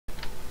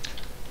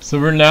So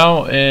we're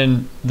now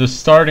in the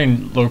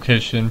starting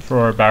location for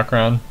our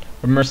background.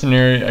 A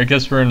mercenary, I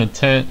guess we're in a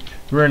tent.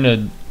 We're in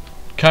a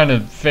kind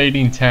of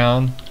fading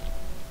town.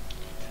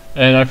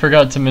 And I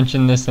forgot to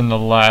mention this in the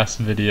last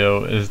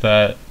video, is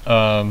that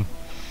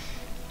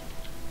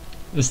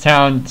this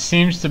town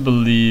seems to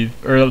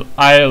believe, or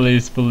I at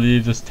least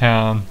believe this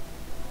town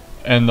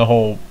and the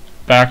whole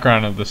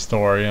background of the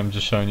story. I'm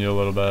just showing you a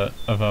little bit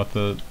about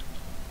the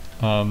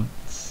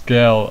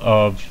scale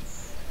of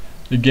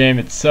the game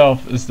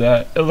itself, is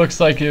that it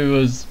looks like it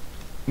was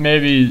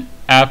maybe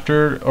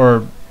after,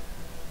 or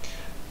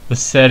the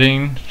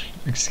setting,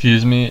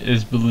 excuse me,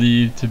 is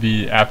believed to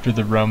be after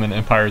the Roman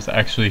Empire is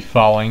actually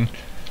falling.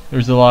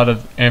 There's a lot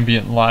of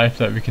ambient life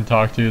that we can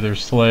talk to.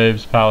 There's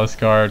slaves, palace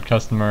guard,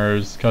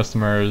 customers,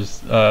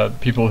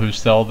 people who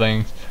sell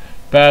things,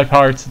 bad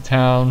parts of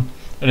town.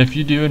 And if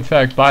you do in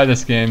fact buy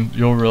this game,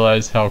 you'll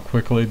realize how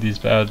quickly these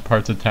bad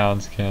parts of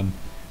towns can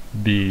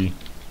be.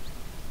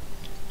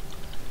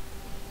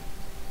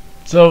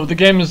 So the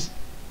game is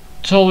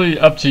totally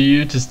up to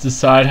you to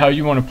decide how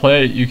you want to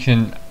play it. You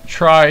can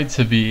try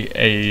to be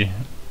a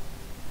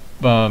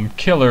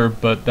killer,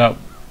 but that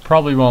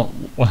probably won't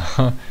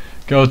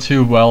go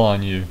too well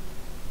on you.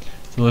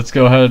 So let's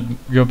go ahead and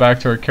go back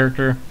to our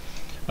character.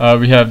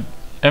 We have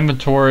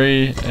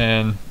inventory,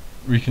 and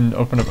we can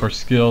open up our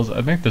skills.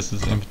 I think this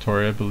is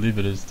inventory, I believe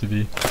it is to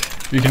be.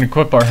 We can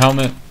equip our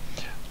helmet.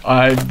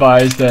 I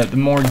advise that the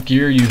more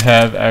gear you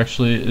have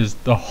actually is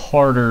the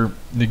harder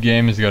the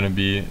game is going to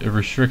be. It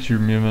restricts your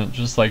movement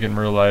just like in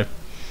real life.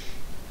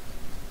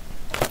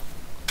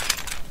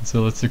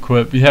 So let's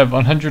equip. We have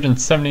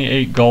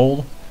 178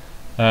 gold.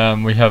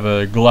 We have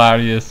a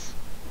gladius,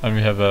 and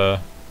we have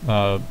a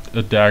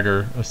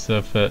dagger, a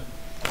civ fit.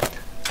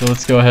 So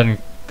let's go ahead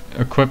and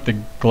equip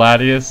the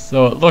gladius.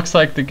 So it looks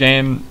like the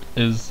game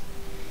is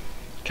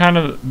kind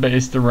of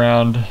based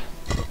around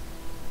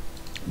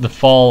the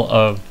fall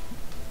of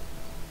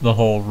the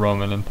whole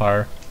Roman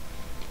Empire.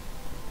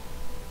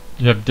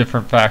 You have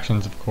different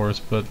factions, of course,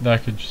 but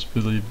that could just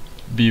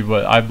be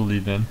what I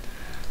believe in.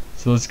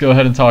 So let's go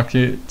ahead and talk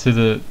to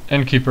the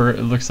innkeeper.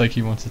 It looks like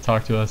he wants to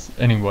talk to us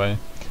anyway.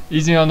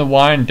 Easy on the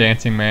wine,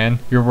 dancing man.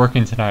 You're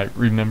working tonight,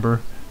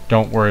 remember?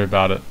 Don't worry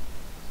about it.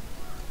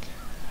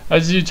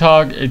 As you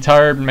talk, a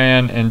tired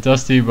man in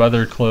dusty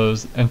weather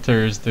clothes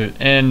enters the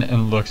inn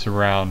and looks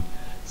around.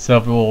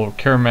 Several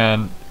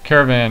caravan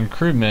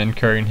crewmen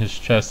carrying his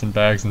chest and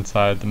bags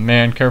inside. The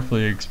man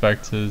carefully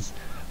inspects his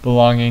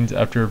belongings.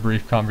 After a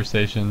brief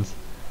conversation,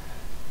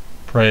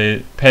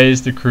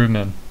 pays the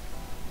crewman.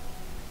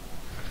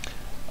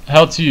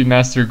 How to you,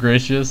 Master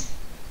Gracious?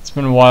 It's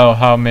been a while.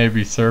 How may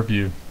we serve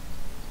you?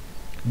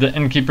 The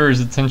innkeeper's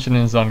attention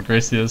is on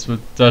Gracious,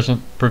 which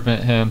doesn't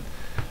prevent him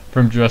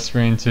from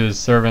gesturing to his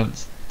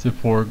servants to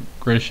pour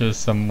Gracious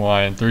some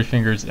wine. 3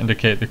 fingers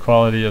indicate the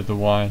quality of the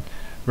wine.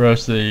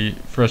 Roast a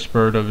fresh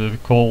bird over the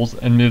coals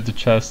and move the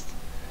chest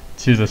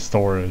to the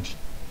storage.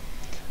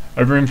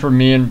 A room for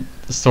me and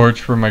storage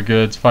for my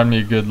goods. Find me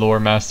a good lore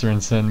master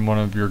and send one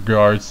of your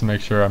guards to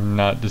make sure I'm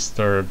not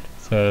disturbed,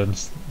 said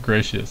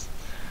Gracious,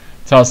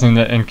 tossing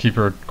the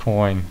innkeeper a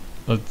coin.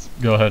 Let's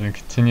go ahead and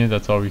continue.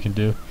 That's all we can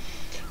do.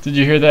 Did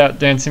you hear that,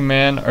 dancing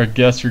man? Our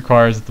guest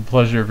requires the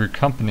pleasure of your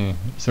company,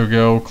 so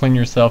go clean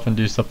yourself and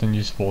do something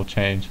useful.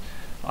 Change.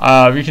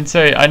 We can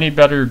say I need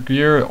better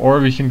gear, or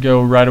we can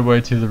go right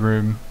away to the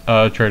room,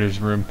 trader's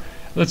room.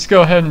 Let's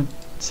go ahead and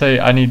say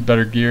I need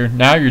better gear.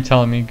 Now you're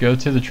telling me go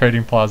to the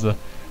trading plaza,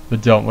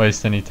 but don't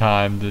waste any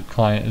time. The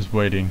client is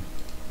waiting.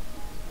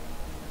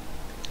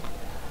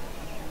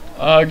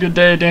 Good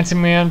day,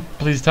 dancing man.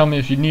 Please tell me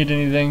if you need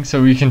anything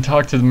so we can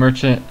talk to the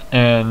merchant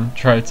and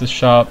try to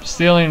shop.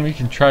 Stealing, we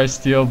can try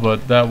steal,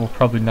 but that will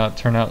probably not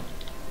turn out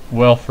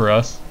well for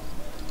us.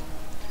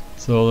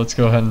 So let's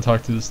go ahead and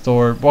talk to the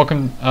store.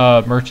 Welcome,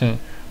 merchant.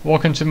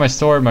 Welcome to my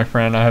store, my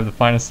friend. I have the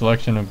finest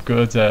selection of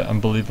goods at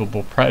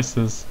unbelievable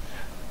prices.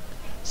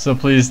 So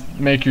please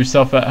make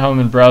yourself at home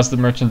and browse the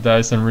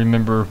merchandise, and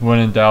remember, when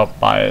in doubt,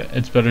 buy it.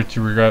 It's better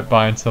to regret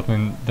buying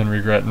something than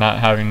regret not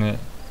having it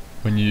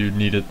when you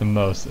need it the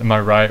most. Am I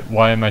right?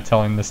 Why am I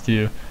telling this to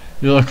you?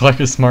 You look like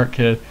a smart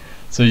kid,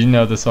 so you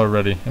know this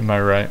already. Am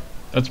I right?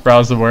 Let's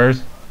browse the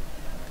wares.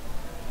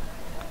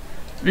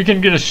 We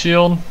can get a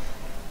shield.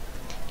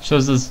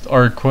 Shows us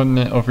our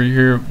equipment over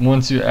here.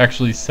 Once you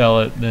actually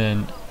sell it,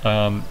 then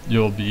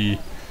you'll be,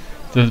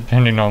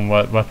 depending on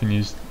what weapon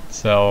you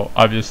sell,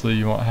 obviously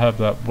you won't have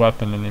that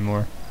weapon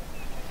anymore.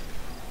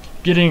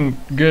 Getting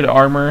good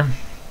armor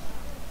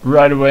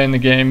right away in the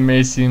game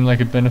may seem like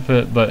a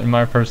benefit, but in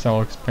my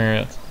personal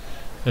experience,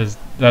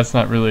 that's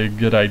not really a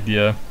good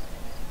idea.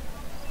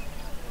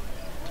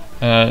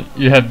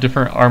 You have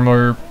different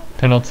armor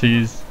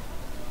penalties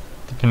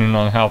depending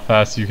on how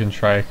fast you can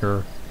strike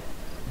or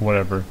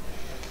whatever.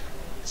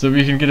 So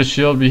we can get a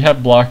shield. We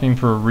have blocking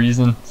for a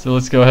reason, so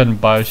let's go ahead and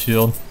buy a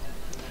shield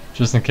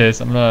just in case.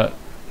 I'm not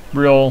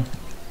real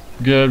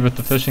good with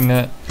the fishing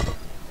net.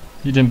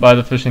 You didn't buy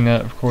the fishing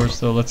net, of course,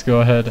 so let's go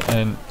ahead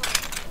and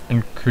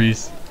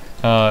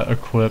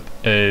equip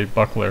a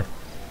buckler.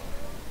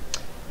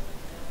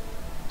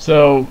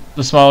 So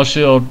the small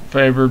shield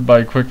favored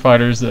by quick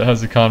fighters, it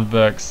has a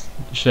convex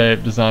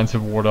shape designed to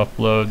ward off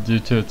blow. Due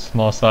to its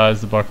small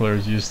size, the buckler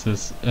is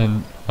useless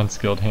in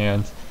unskilled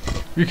hands.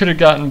 We could have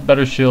gotten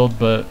better shield,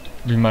 but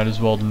we might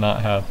as well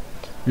not have.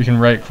 We can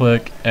right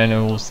click and it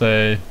will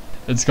say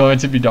it's going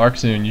to be dark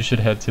soon, you should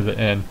head to the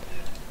inn.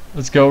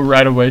 Let's go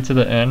right away to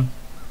the inn.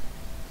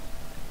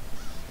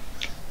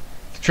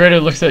 The trader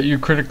looks at you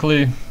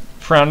critically,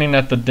 frowning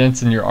at the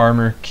dents in your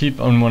armor. Keep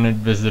unwanted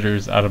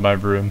visitors out of my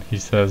room, he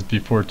says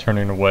before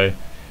turning away.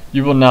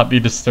 You will not be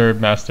disturbed,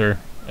 master,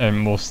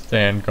 and will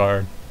stand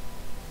guard.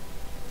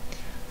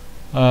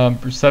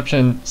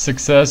 Perception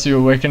success. You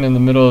awaken in the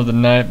middle of the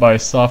night by a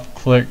soft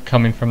click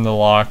coming from the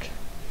lock.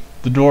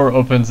 The door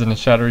opens and a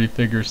shadowy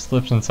figure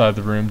slips inside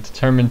the room.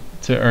 Determined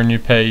to earn you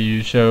pay,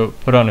 you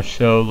put on a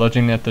show,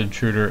 lunging at the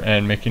intruder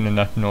and making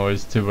enough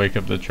noise to wake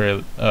up the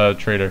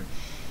trader.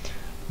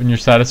 When you're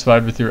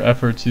satisfied with your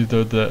efforts, you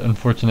throw the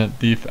unfortunate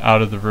thief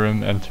out of the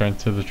room and turn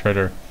to the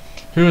trader.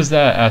 Who is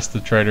that? Asked the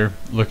trader,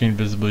 looking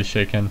visibly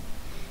shaken.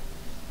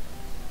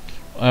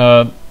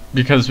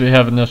 Because we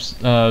have enough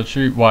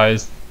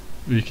streetwise,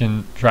 we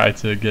can try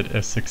to get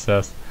a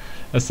success.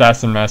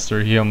 Assassin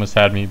master, he almost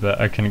had me, but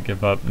I couldn't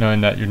give up,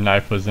 knowing that your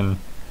life was in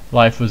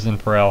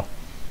peril.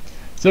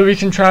 So we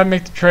can try and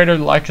make the trader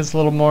like us a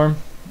little more,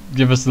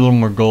 give us a little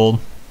more gold.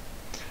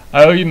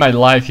 I owe you my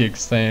life, he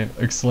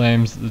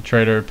exclaims the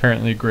trader,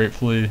 apparently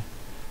gratefully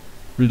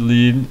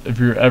relieved. If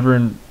you're ever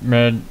in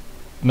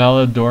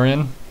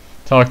Maladorian,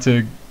 talk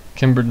to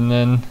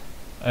Kimberlin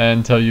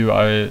and tell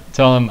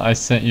him I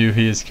sent you.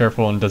 He is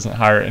careful and doesn't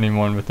hire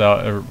anyone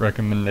without a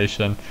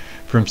recommendation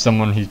from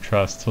someone he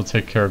trusts. He'll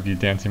take care of you,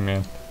 dancing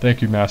man.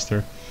 Thank you,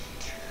 master.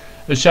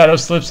 A shadow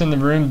slips in the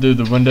room through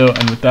the window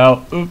and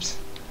without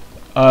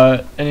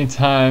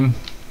anytime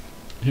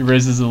he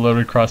raises a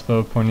loaded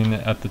crossbow, pointing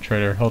it at the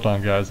trader. Hold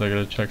on, guys, I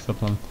gotta check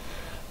something.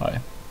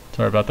 Alright,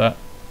 sorry about that.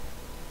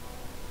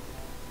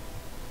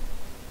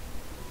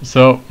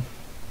 So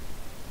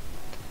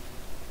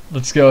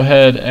let's go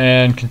ahead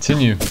and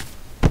continue.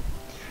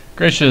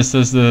 Gracious,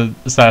 says the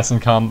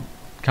assassin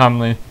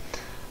calmly.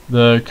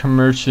 The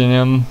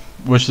commercium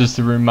wishes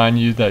to remind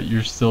you that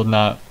you're still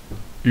not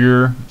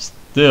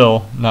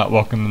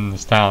welcome in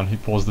this town. He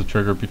pulls the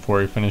trigger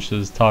before he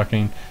finishes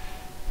talking.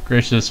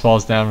 Gracious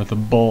falls down with a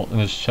bolt in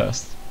his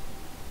chest.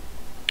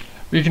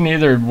 We can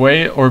either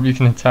wait or we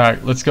can attack.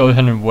 Let's go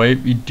ahead and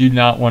wait. We do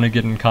not want to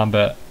get in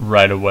combat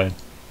right away.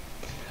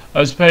 I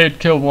was paid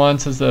kill one,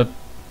 says the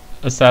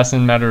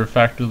assassin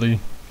matter-of-factly,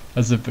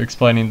 as if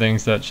explaining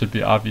things that should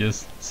be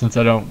obvious. Since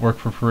I don't work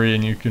for free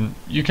and you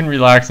can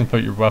relax and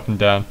put your weapon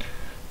down.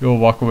 You will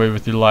walk away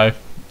with your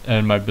life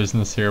and my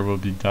business here will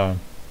be done.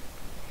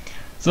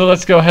 So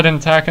let's go ahead and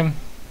attack him.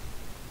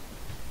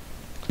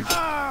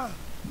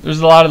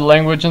 There's a lot of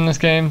language in this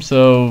game,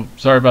 so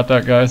sorry about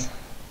that, guys.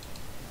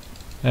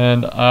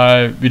 And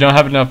we don't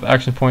have enough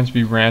action points.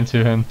 We ran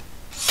to him.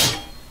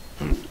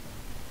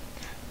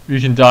 We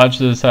can dodge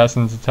the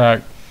assassin's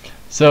attack.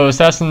 So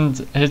assassin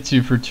hits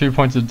you for 2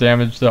 points of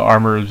damage. The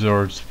armor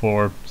absorbs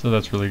 4, so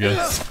that's really good.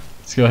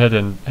 Let's go ahead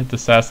and hit the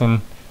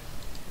assassin.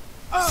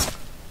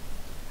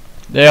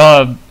 They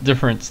all have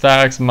different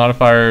stacks,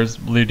 modifiers,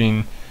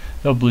 bleeding.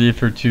 They'll bleed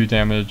for 2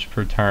 damage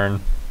per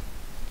turn,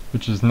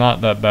 which is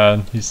not that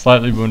bad. He's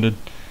slightly wounded.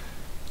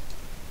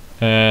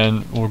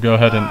 And we'll go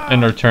ahead and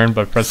end our turn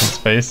by pressing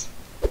space.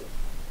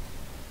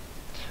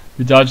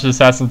 We dodge the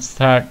assassin's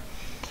attack.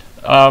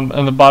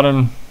 In the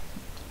bottom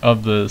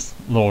of this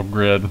little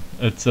grid,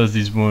 it says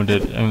he's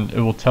wounded, and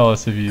it will tell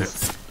us if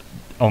he's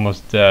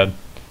almost dead.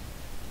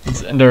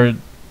 Let's end our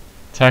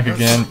attack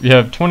again. We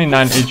have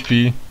 29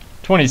 HP,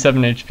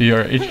 27 HP.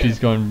 Our HP is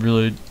going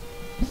really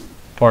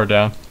far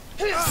down.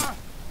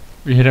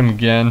 We hit him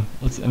again.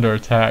 Let's end our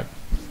attack.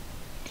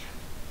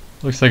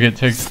 Looks like it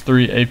takes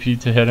 3 AP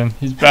to hit him.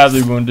 He's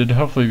badly wounded.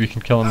 Hopefully we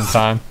can kill him in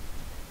time.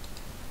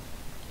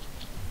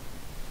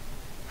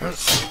 We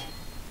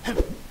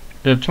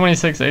have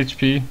 26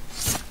 HP.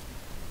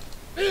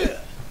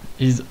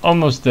 He's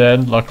almost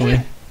dead, luckily.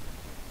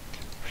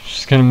 We're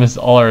just gonna miss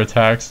all our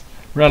attacks.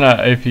 Run out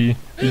of AP.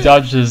 He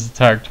dodged his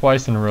attack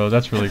twice in a row.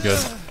 That's really good.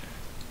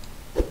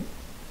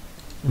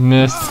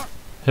 Missed.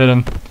 Hit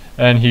him.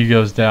 And he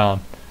goes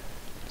down.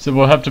 So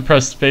we'll have to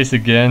press space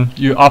again.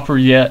 You offer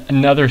yet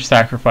another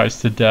sacrifice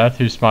to death,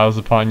 who smiles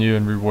upon you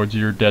and rewards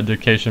your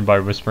dedication by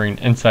whispering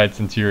insights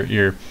into your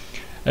ear.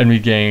 And we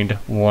gained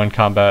 1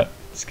 combat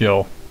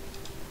skill.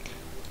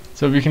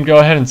 So we can go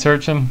ahead and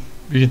search him.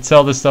 We can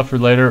sell this stuff for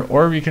later,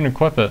 or we can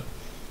equip it.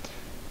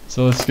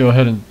 So let's go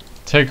ahead and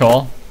take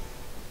all.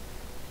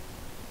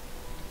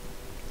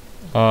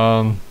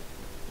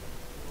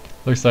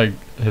 Looks like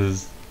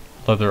his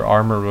leather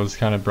armor was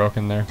kind of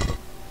broken there.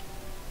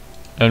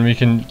 And we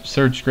can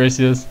search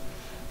Gracious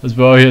as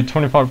well. He had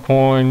 25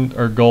 coin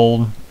or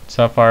gold,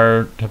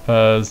 sapphire,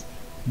 topaz,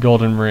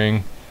 golden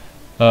ring,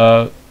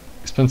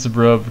 expensive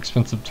robe,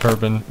 expensive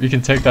turban. We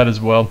can take that as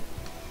well.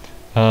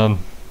 So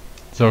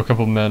a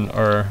couple men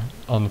are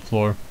on the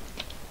floor.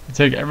 We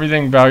take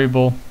everything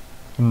valuable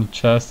from the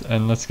chest,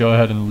 and let's go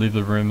ahead and leave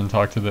the room and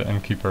talk to the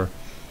innkeeper.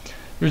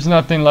 There's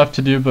nothing left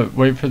to do but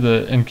wait for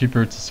the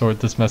innkeeper to sort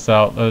this mess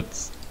out.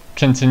 Let's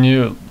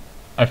continue.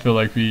 I feel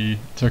like we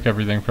took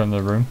everything from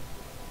the room.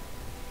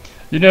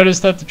 You notice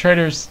that the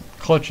trader's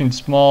clutching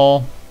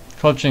some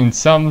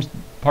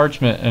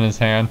parchment in his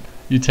hand.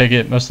 You take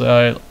it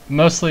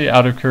mostly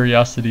out of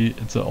curiosity.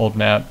 It's an old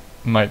map.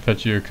 It might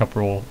fetch you a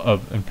couple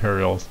of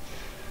imperials.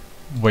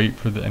 Wait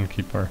for the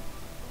innkeeper.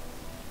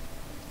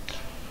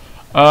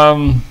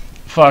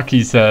 Fuck,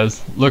 he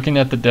says, looking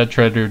at the dead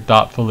trader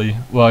thoughtfully.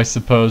 Well, I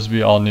suppose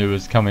we all knew it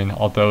was coming,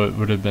 although it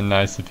would have been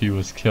nice if he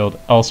was killed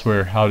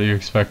elsewhere. How do you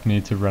expect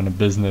me to run a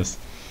business?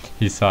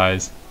 He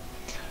sighs.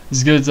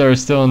 His goods are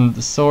still in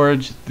the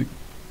storage,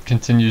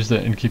 continues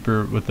the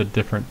innkeeper with a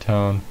different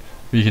tone.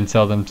 We can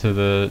sell them to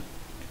the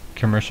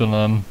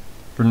commercial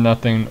for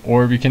nothing,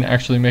 or we can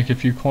actually make a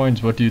few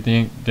coins. What do you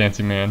think,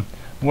 Dancing Man?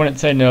 Wouldn't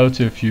say no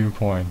to a few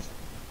coins.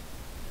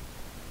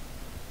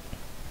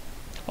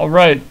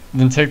 Alright,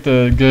 then take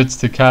the goods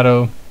to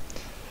Cato.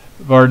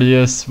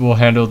 Vardanis will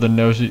handle the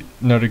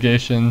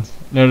notifications.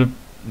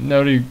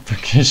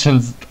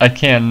 I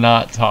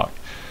cannot talk.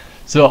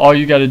 So all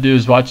you gotta do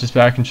is watch us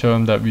back and show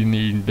him that we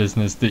mean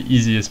business, the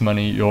easiest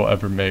money you'll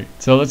ever make.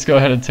 So let's go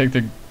ahead and take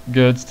the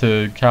goods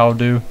to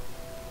Caldu.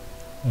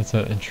 That's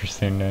an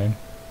interesting name.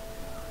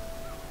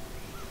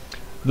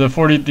 The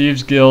 40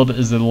 Thieves Guild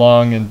is a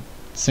long and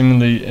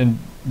seemingly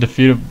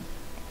indefeatable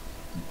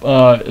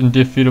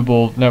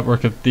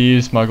network of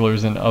thieves,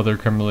 smugglers, and other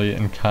criminally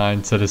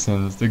inclined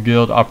citizens. The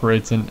guild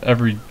operates in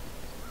every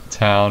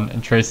town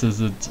and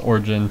traces its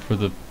origin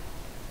to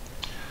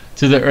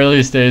the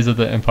earliest days of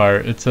the empire.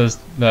 It says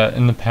that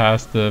in the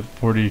past, the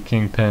 40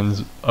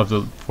 kingpins of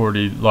the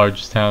 40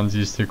 largest towns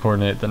used to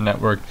coordinate the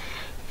network.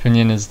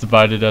 Opinion is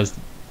divided as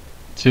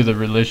to the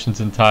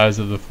relations and ties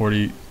of the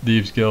 40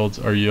 Thieves Guilds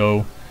are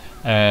Yo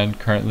and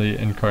currently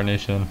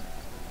Incarnation,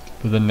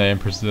 but the name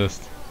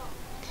persists.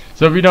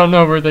 So we don't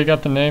know where they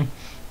got the name.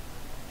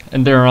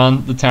 And they're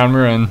on the town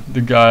we're in.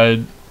 The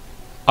guide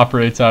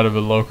operates out of a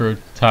local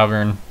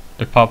tavern,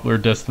 a popular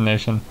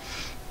destination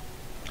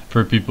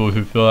for people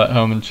who feel at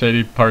home in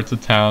shady parts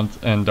of towns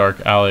and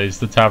dark alleys.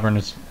 The tavern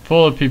is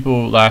full of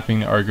people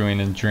laughing, arguing,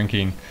 and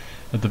drinking.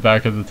 At the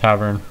back of the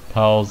tavern,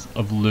 piles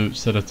of loot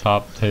sit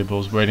atop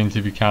tables, waiting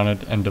to be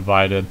counted and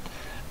divided.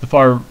 At the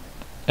far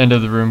end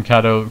of the room,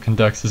 Cato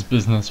conducts his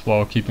business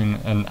while keeping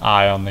an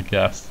eye on the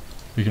guests.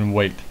 We can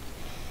wait.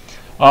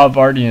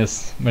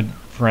 Vardanis, my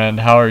friend,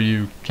 how are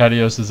you?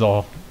 Cato is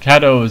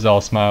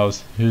all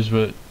smiles. Who's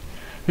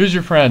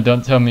your friend?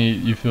 Don't tell me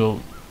you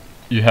feel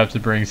you have to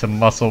bring some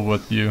muscle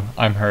with you.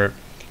 I'm hurt.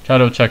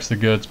 Cato checks the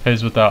goods,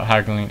 pays without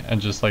haggling, and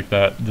just like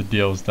that, the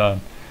deal is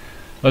done.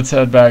 Let's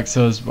head back,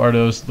 says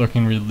Vardos,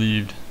 looking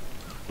relieved.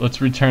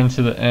 Let's return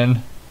to the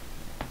inn.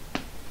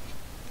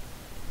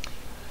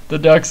 The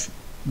dogs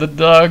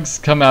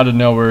come out of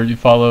nowhere. You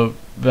follow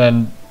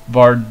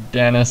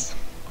Vardanis,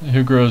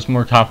 who grows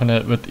more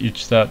confident with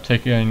each step,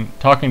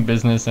 talking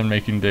business and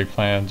making big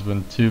plans.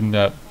 When two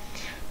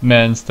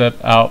men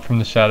step out from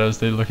the shadows,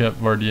 they look at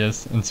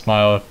Vardanis and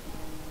smile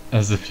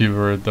as if he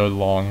were the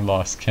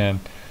long-lost kin.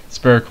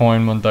 Spare a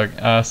coin, one dog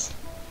asks,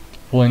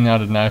 pulling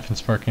out a knife and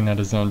smirking at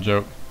his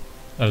joke.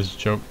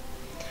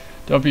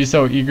 Don't be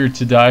so eager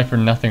to die for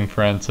nothing,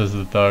 friend, says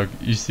the thug.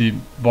 You see,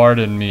 Bard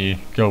and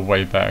me go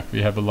way back.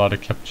 We have a lot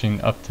of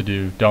catching up to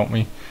do, don't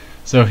we?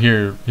 So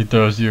here, he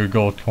throws you a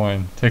gold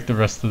coin. Take the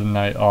rest of the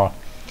night off.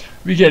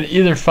 We can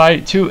either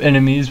fight two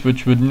enemies,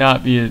 which would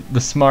not be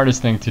the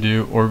smartest thing to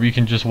do, or we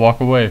can just walk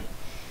away.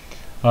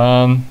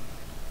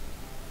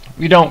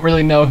 We don't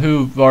really know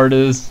who Vard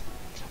is,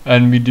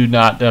 and we do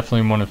not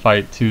definitely want to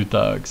fight two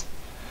thugs.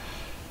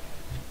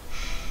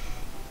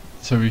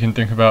 So we can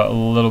think about a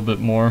little bit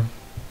more.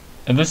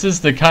 And this is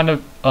the kind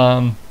of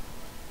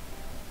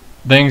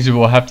things you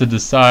will have to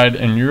decide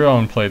in your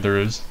own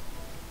playthroughs.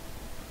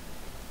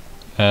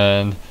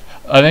 And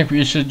I think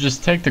we should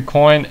just take the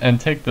coin and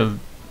take the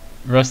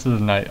rest of the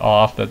night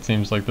off. That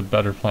seems like the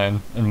better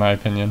plan, in my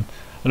opinion.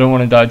 I don't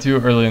want to die too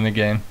early in the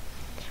game.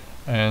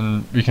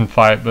 And we can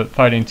fight, but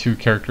fighting two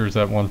characters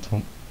at one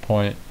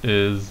point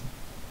is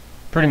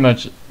pretty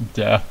much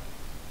death.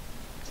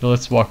 So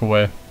let's walk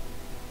away.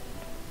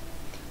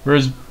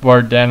 Where's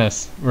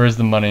Vardanis? Where's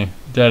the money?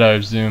 Dead, I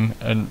presume,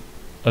 and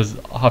as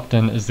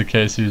often is the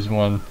case,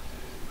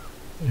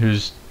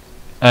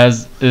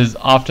 as is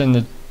often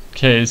the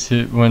case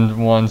when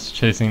one's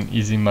chasing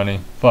easy money.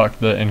 Fuck,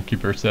 the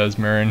innkeeper says,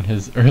 mirroring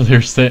his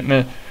earlier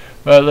statement.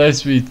 But at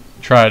least we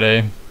tried,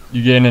 eh?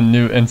 You gain a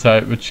new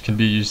insight which can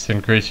be used to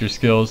increase your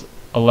skills.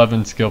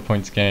 11 skill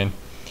points gained.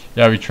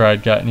 Yeah, we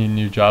tried. Got any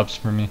new jobs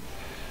for me?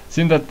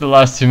 Seemed that the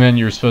last two men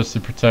you were supposed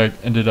to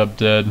protect ended up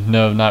dead.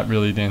 No, not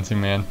really,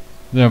 Dancing Man.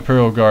 The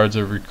Imperial Guards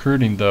are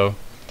recruiting, though.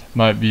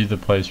 Might be the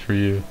place for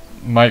you.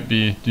 Might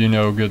be. Do you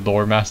know a good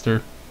lore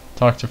master?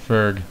 Talk to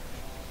Ferg.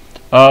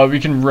 We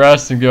can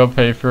rest and go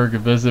pay Ferg a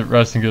visit.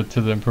 Rest and go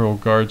to the Imperial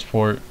Guards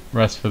fort.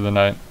 Rest for the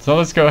night. So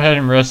let's go ahead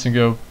and rest and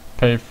go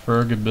pay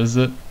Ferg a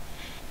visit.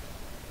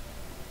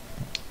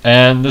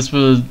 And this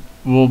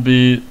will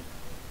be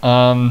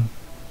time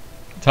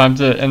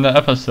to end the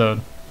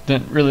episode.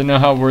 Didn't really know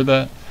how to word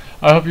that.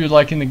 I hope you're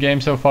liking the game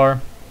so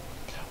far.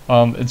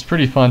 It's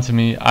pretty fun to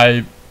me.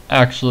 I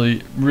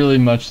actually really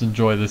much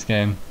enjoy this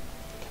game,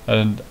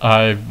 and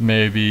I've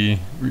maybe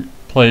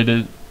played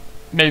it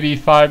maybe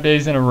 5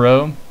 days in a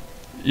row,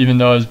 even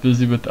though I was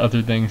busy with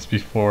other things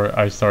before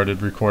I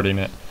started recording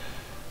it.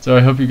 So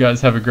I hope you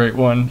guys have a great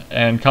one,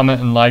 and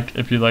comment and like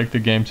if you like the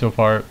game so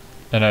far,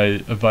 and I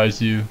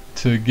advise you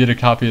to get a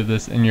copy of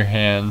this in your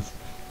hands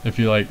if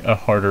you like a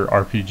harder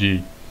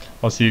RPG.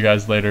 I'll see you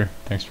guys later.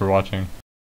 Thanks for watching.